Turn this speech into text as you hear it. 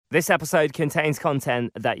This episode contains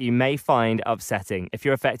content that you may find upsetting. If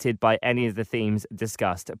you're affected by any of the themes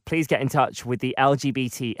discussed, please get in touch with the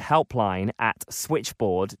LGBT helpline at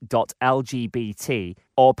switchboard.lgbt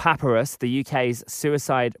or Papyrus, the UK's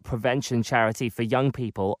suicide prevention charity for young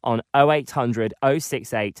people, on 0800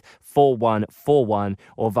 068 4141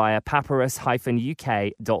 or via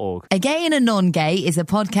papyrus-uk.org. A Gay and a Non-Gay is a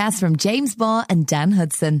podcast from James Barr and Dan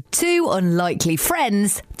Hudson. Two unlikely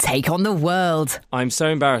friends take on the world. I'm so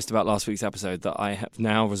embarrassed about last week's episode that I have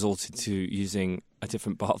now resorted to using a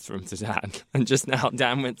different bathroom to Dan. And just now,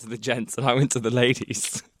 Dan went to the gents and I went to the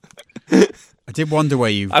ladies. I did wonder where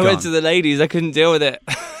you've gone. Went to the ladies. I couldn't deal with it.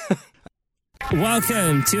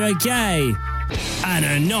 Welcome to A Gay and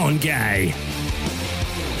a Non-Gay.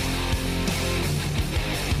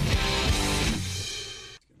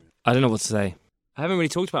 I don't know what to say. I haven't really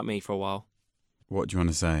talked about me for a while. What do you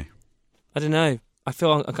want to say? I don't know. I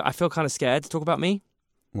feel kind of scared to talk about me.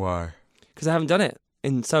 Why? Because I haven't done it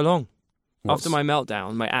in so long. After my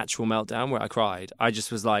meltdown, my actual meltdown where I cried, I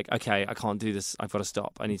just was like, okay, I can't do this. I've got to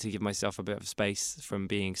stop. I need to give myself a bit of space from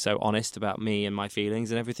being so honest about me and my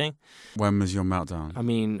feelings and everything. When was your meltdown? I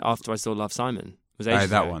mean, after I saw Love, Simon. It was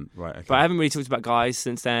ages that ago. one. Right, okay. But I haven't really talked about guys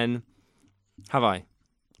since then. Have I?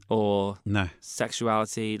 Or no.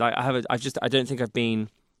 Sexuality. Like I don't think I've been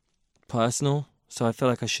personal, so I feel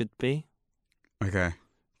like I should be. Okay.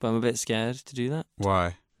 But I'm a bit scared to do that.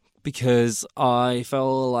 Why? Because I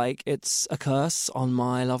feel like it's a curse on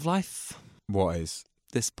my love life. What is?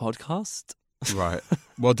 This podcast. Right.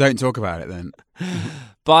 Well, don't talk about it then.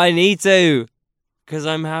 But I need to, because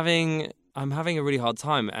I'm having a really hard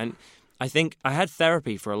time, and I think I had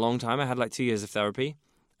therapy for a long time. I had like 2 years of therapy.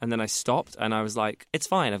 And then I stopped and I was like, it's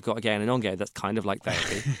fine. I've got a gay and a non-gay. That's kind of like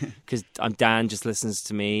therapy. Because Dan just listens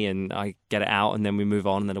to me and I get it out and then we move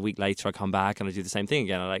on. And then a week later I come back and I do the same thing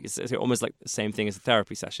again. It's almost like the same thing as a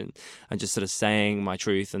therapy session. And just sort of saying my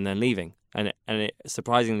truth and then leaving. And it's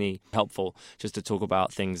surprisingly helpful just to talk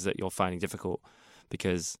about things that you're finding difficult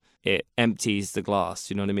because it empties the glass.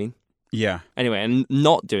 You know what I mean? Yeah. Anyway, and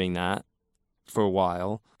not doing that for a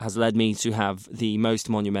while has led me to have the most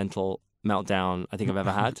monumental meltdown I think I've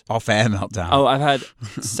ever had. Off-air meltdown. Oh, I've had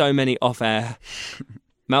so many off-air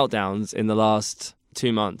meltdowns in the last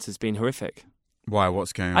 2 months. It's been horrific. Why?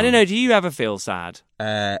 What's going on? I don't know. Do you ever feel sad?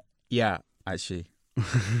 Yeah, actually.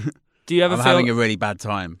 Do you ever I'm feel... having a really bad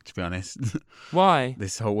time, to be honest. Why?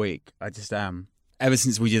 This whole week. I just am. Ever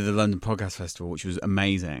since we did the London Podcast Festival, which was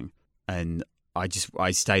amazing, and I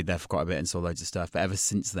stayed there for quite a bit and saw loads of stuff, but ever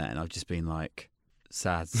since then, I've just been like,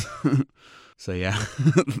 sad. So yeah,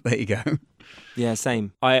 there you go. Yeah,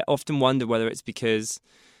 same. I often wonder whether it's because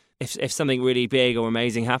if something really big or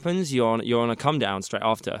amazing happens, you're on a come down straight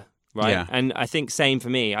after, right? Yeah. And I think same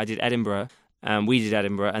for me. I did Edinburgh, and we did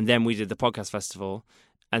Edinburgh, and then we did the podcast festival,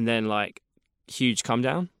 and then like huge come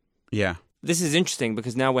down. Yeah. This is interesting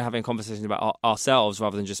because now we're having a conversation about ourselves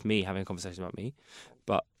rather than just me having a conversation about me.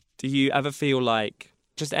 But do you ever feel like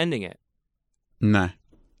just ending it? No.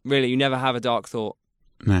 Really, you never have a dark thought?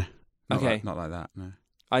 No. Okay. Not like that, no.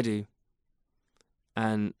 I do.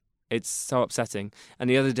 And it's so upsetting. And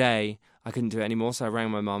the other day, I couldn't do it anymore, so I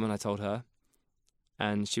rang my mum and I told her.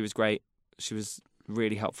 And she was great. She was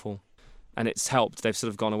really helpful. And it's helped. They've sort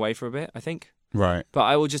of gone away for a bit, I think. Right. But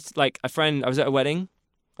I will just, like, I was at a wedding,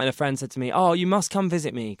 and a friend said to me, oh, you must come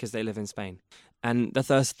visit me, because they live in Spain. And the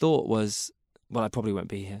first thought was, well, I probably won't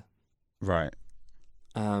be here. Right.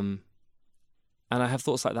 And I have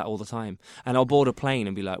thoughts like that all the time. And I'll board a plane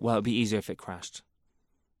and be like, well, it'd be easier if it crashed.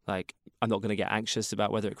 Like, I'm not going to get anxious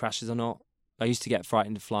about whether it crashes or not. I used to get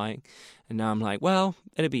frightened of flying. And now I'm like, well,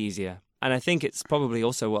 it'd be easier. And I think it's probably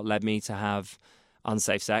also what led me to have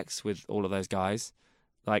unsafe sex with all of those guys.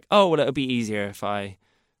 Like, oh, well, it'll be easier if I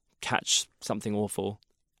catch something awful.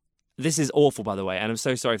 This is awful, by the way. And I'm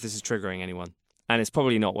so sorry if this is triggering anyone. And it's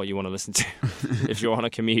probably not what you want to listen to if you're on a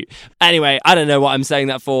commute. Anyway, I don't know what I'm saying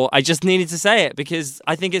that for. I just needed to say it because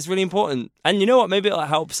I think it's really important. And you know what? Maybe it'll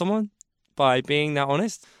help someone by being that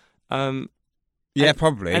honest.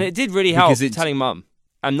 Probably. And it did really help telling mum.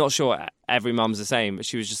 I'm not sure every mum's the same, but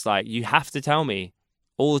she was just like, you have to tell me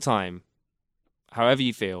all the time, however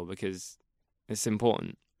you feel, because it's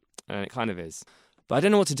important. And it kind of is. But I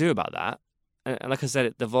don't know what to do about that. And like I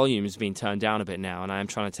said, the volume's been turned down a bit now, and I am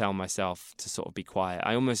trying to tell myself to sort of be quiet.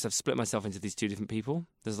 I almost have split myself into these two different people.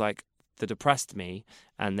 There's like the depressed me,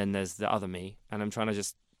 and then there's the other me. And I'm trying to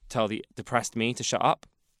just tell the depressed me to shut up.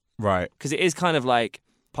 Right. Because it is kind of like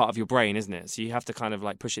part of your brain, isn't it? So you have to kind of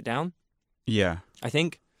like push it down. Yeah. I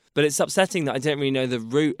think. But it's upsetting that I don't really know the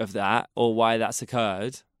root of that or why that's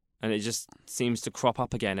occurred. And it just seems to crop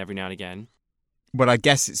up again every now and again. Well, I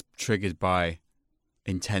guess it's triggered by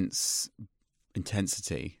intensity,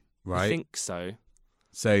 right? I think so.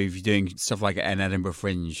 So if you're doing stuff like an Edinburgh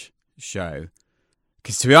Fringe show,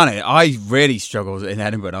 because to be honest, I really struggled in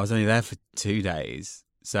Edinburgh. And I was only there for 2 days,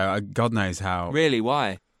 so God knows how. Really,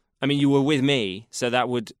 why? I mean, you were with me, so that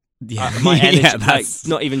would Yeah, my energy. yeah, like,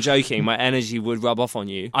 not even joking, my energy would rub off on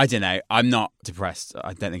you. I don't know. I'm not depressed.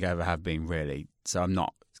 I don't think I ever have been really. So I'm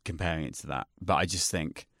not comparing it to that. But I just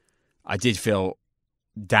think I did feel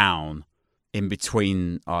down in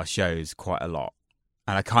between our shows quite a lot,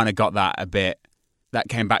 and I kind of got that a bit. That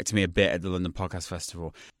came back to me a bit at the London Podcast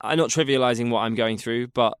Festival. I'm not trivialising what I'm going through,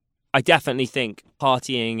 but I definitely think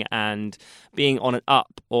partying and being on an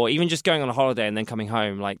up, or even just going on a holiday and then coming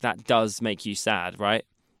home, like that does make you sad, right?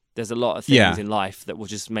 There's a lot of things in life that will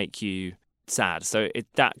just make you sad. So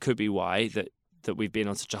that could be why that we've been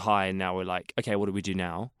on such a high, and now we're like, okay, what do we do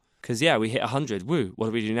now? Because, we hit 100. Woo, what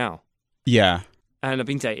do we do now? Yeah. And I've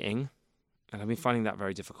been dating, and I've been finding that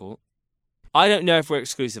very difficult. I don't know if we're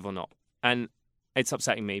exclusive or not. And it's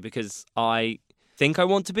upsetting me because I think I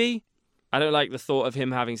want to be. I don't like the thought of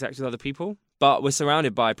him having sex with other people. But we're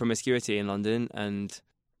surrounded by promiscuity in London and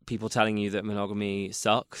people telling you that monogamy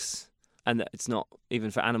sucks and that it's not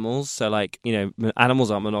even for animals. So, like,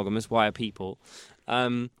 animals aren't monogamous. Why are people?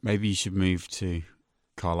 Maybe you should move to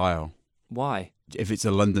Carlisle. Why? If it's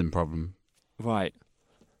a London problem. Right.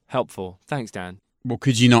 Helpful. Thanks, Dan. Well,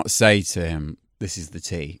 could you not say to him, this is the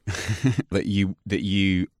tea, that you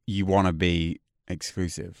want to be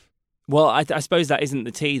exclusive? Well, I suppose that isn't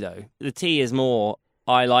the tea, though. The tea is more,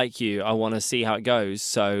 I like you, I want to see how it goes.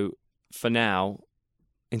 So for now,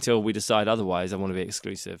 until we decide otherwise, I want to be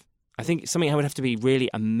exclusive. I think something would have to be really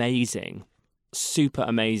amazing, super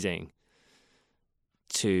amazing,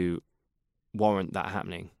 to warrant that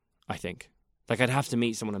happening, I think. Like, I'd have to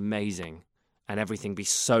meet someone amazing and everything be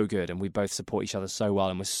so good and we both support each other so well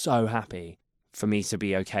and we're so happy for me to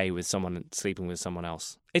be okay with someone sleeping with someone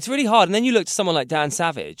else. It's really hard. And then you look to someone like Dan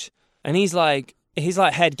Savage and he's like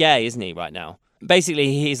head gay, isn't he, right now?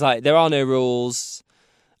 Basically, he's like, there are no rules.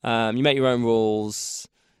 You make your own rules.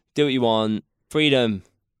 Do what you want. Freedom.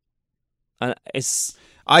 And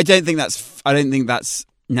I don't think that's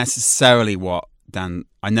necessarily what Dan.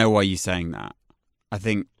 I know why you're saying that. I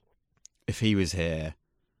think if he was here,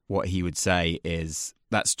 what he would say is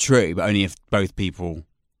that's true, but only if both people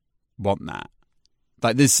want that.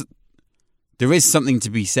 Like there is something to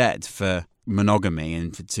be said for monogamy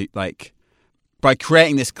and by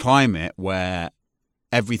creating this climate where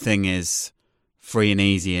everything is free and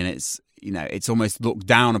easy and it's almost looked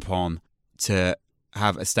down upon to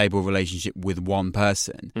have a stable relationship with one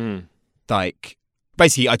person. Like,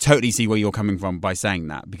 basically, I totally see where you're coming from by saying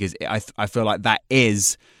that, because I feel like that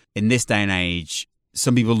is, in this day and age,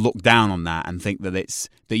 some people look down on that and think that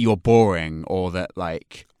you're boring, or that,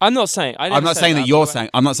 like, I'm not saying that you're saying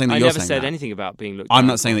that. I never said anything about being looked down. I'm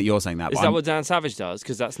not saying that you're saying that. Is that what Dan Savage does?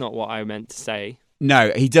 Because that's not what I meant to say.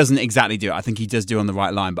 No, he doesn't exactly do it. I think he does do on the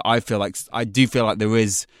right line, but I do feel like there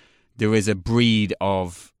is a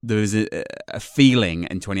feeling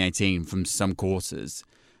in 2018 from some quarters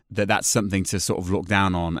that that's something to sort of look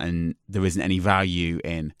down on, and there isn't any value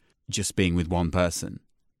in just being with one person.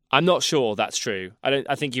 I'm not sure that's true.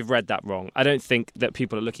 I think you've read that wrong. I don't think that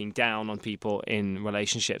people are looking down on people in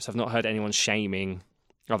relationships. I've not heard anyone shaming,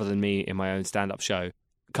 other than me in my own stand-up show,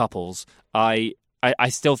 couples. I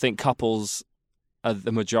still think couples are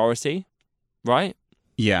the majority, right?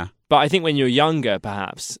 Yeah. But I think when you're younger,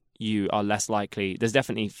 perhaps, you are less likely. There's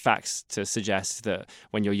definitely facts to suggest that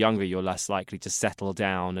when you're younger, you're less likely to settle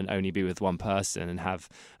down and only be with one person and have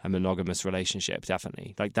a monogamous relationship,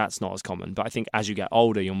 definitely. Like, that's not as common. But I think as you get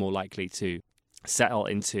older, you're more likely to settle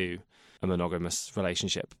into a monogamous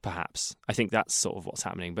relationship, perhaps. I think that's sort of what's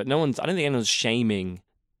happening. But I don't think anyone's shaming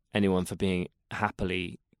anyone for being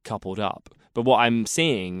happily coupled up. But what I'm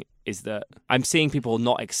seeing is that I'm seeing people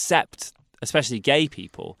not accept, especially gay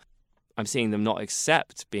people, I'm seeing them not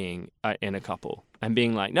accept being in a couple and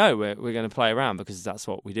being like, no, we're going to play around because that's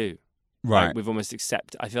what we do. Right. Like, we've almost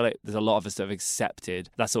accepted. I feel like there's a lot of us that have accepted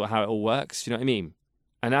that's sort of how it all works. You know what I mean?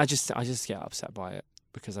 And I just get upset by it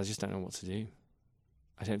because I just don't know what to do.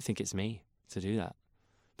 I don't think it's me to do that.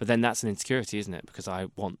 But then that's an insecurity, isn't it? Because I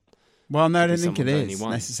want. Well, no, I don't think it is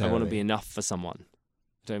necessarily. I want to be enough for someone.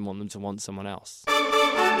 I don't want them to want someone else.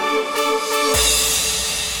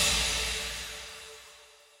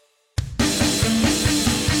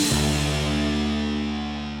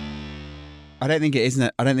 I don't think it is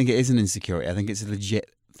an insecurity. I think it's a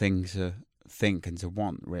legit thing to think and to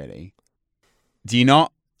want, really. Do you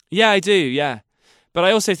not? Yeah, I do, yeah. But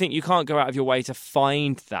I also think you can't go out of your way to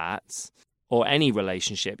find that, or any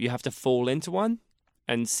relationship. You have to fall into one.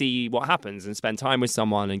 and see what happens and spend time with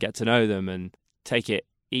someone and get to know them and take it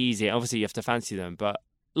easy. Obviously, you have to fancy them. But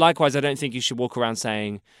likewise, I don't think you should walk around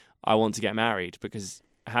saying, I want to get married, because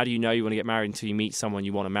how do you know you want to get married until you meet someone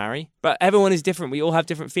you want to marry? But everyone is different. We all have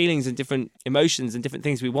different feelings and different emotions and different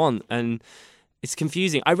things we want. And it's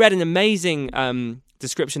confusing. I read an amazing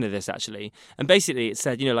description of this, actually. And basically it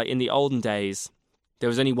said, like in the olden days, there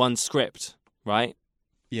was only one script, right?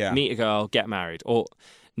 Yeah. Meet a girl, get married. Or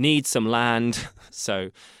need some land, so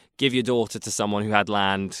give your daughter to someone who had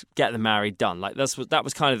land, get them married, done. Like that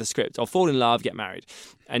was kind of the script. Or fall in love, get married.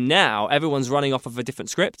 And now everyone's running off of a different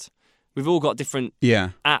script. We've all got different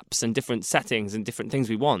apps and different settings and different things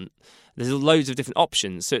we want. There's loads of different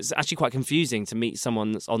options. So it's actually quite confusing to meet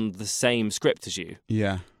someone that's on the same script as you.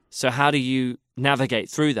 Yeah. So how do you navigate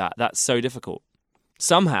through that? That's so difficult.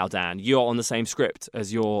 Somehow, Dan, you're on the same script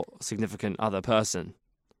as your significant other person.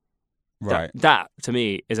 Right. That to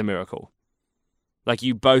me, is a miracle. Like,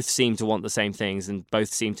 you both seem to want the same things and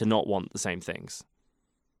both seem to not want the same things.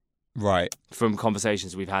 Right. From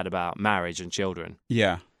conversations we've had about marriage and children.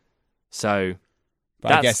 Yeah. So...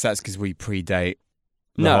 But I guess that's because we predate.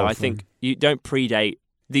 No, I think you don't predate.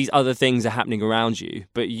 These other things are happening around you,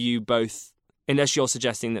 but you both, unless you're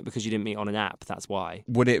suggesting that because you didn't meet on an app, that's why.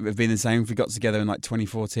 Would it have been the same if we got together in like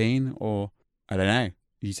 2014? Or, I don't know.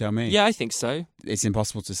 You tell me. Yeah, I think so. It's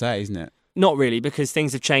impossible to say, isn't it? Not really, because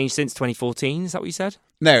things have changed since 2014. Is that what you said?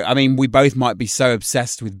 No, I mean, we both might be so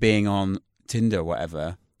obsessed with being on Tinder or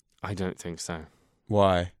whatever. I don't think so.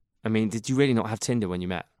 Why? I mean, did you really not have Tinder when you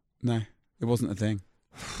met? No, it wasn't a thing.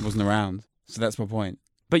 It wasn't around. So that's my point.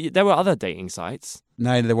 But there were other dating sites.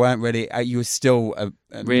 No, there weren't really. You were still,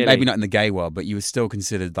 Really? maybe not in the gay world, but you were still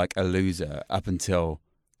considered like a loser up until,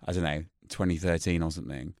 I don't know, 2013 or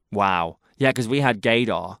something. Wow. Yeah, because we had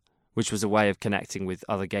Gaydar, which was a way of connecting with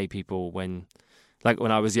other gay people when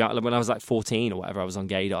I was young, when I was like 14 or whatever, I was on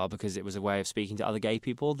Gaydar because it was a way of speaking to other gay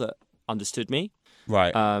people that understood me.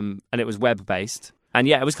 Right. And it was web-based. And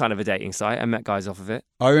yeah, it was kind of a dating site. I met guys off of it.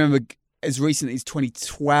 I remember as recently as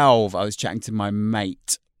 2012, I was chatting to my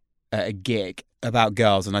mate at a gig about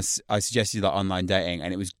girls, and I suggested like online dating,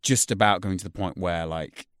 and it was just about going to the point where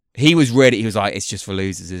like he was like, it's just for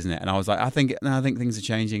losers, isn't it? And I was like, I think things are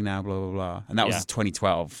changing now, blah blah blah. And that was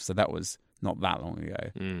 2012, so that was not that long ago.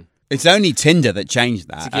 Mm. It's only Tinder that changed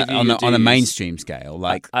that on a mainstream scale.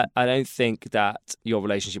 Like, I don't think that your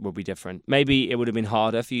relationship would be different. Maybe it would have been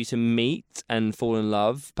harder for you to meet and fall in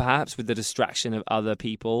love, perhaps with the distraction of other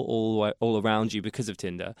people all around you because of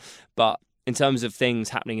Tinder. But in terms of things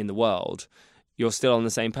happening in the world, you're still on the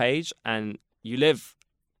same page, and you live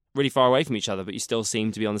really far away from each other, but you still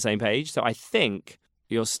seem to be on the same page. So I think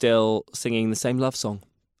you're still singing the same love song.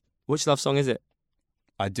 Which love song is it?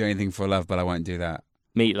 I'd do anything for love, but I won't do that.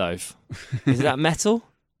 Meatloaf. Is that metal?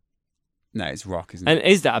 No, it's rock, isn't it? And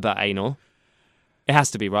is that about anal? It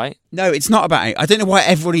has to be, right? No, it's not about anal. I don't know why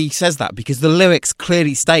everybody says that, because the lyrics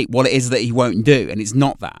clearly state what it is that he won't do, and it's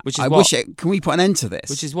not that. Which is what? Can we put an end to this?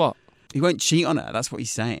 Which is what? He won't cheat on her. That's what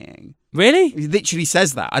he's saying. Really? He literally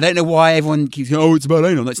says that. I don't know why everyone keeps going, oh, it's about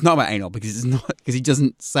anal. No, it's not about anal, because it's not, because he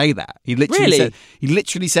doesn't say that. He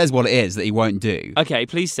literally says what it is that he won't do. Okay,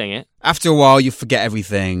 please sing it. After a while, you forget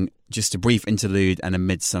everything. Just a brief interlude and a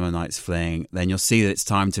midsummer night's fling. Then you'll see that it's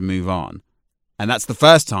time to move on. And that's the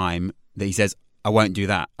first time that he says, I won't do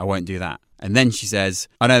that. I won't do that. And then she says,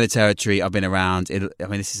 I know the territory. I've been around.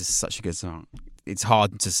 This is such a good song. It's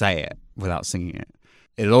hard to say it without singing it.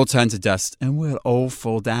 It'll all turn to dust and we'll all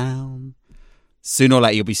fall down. Sooner or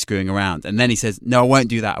later, you'll be screwing around. And then he says, no, I won't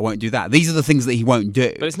do that. I won't do that. These are the things that he won't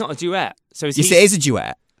do. But it's not a duet. So yes, it is a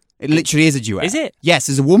duet. It literally is a duet. Is it? Yes,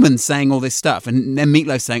 there's a woman saying all this stuff, and then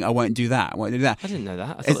Meatloaf saying, I won't do that, I won't do that. I didn't know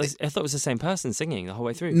that. I thought it was the same person singing the whole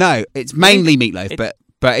way through. No, it's mainly Meatloaf, but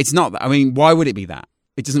it's not that. I mean, why would it be that?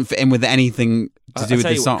 It doesn't fit in with anything to do with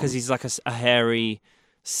the song. Because he's like a hairy,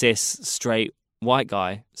 cis, straight, white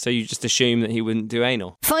guy, so you just assume that he wouldn't do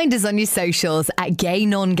anal. Find us on your socials at Gay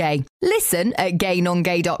Non Gay. Listen at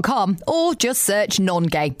gaynongay.com or just search Non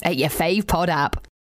Gay at your fave pod app.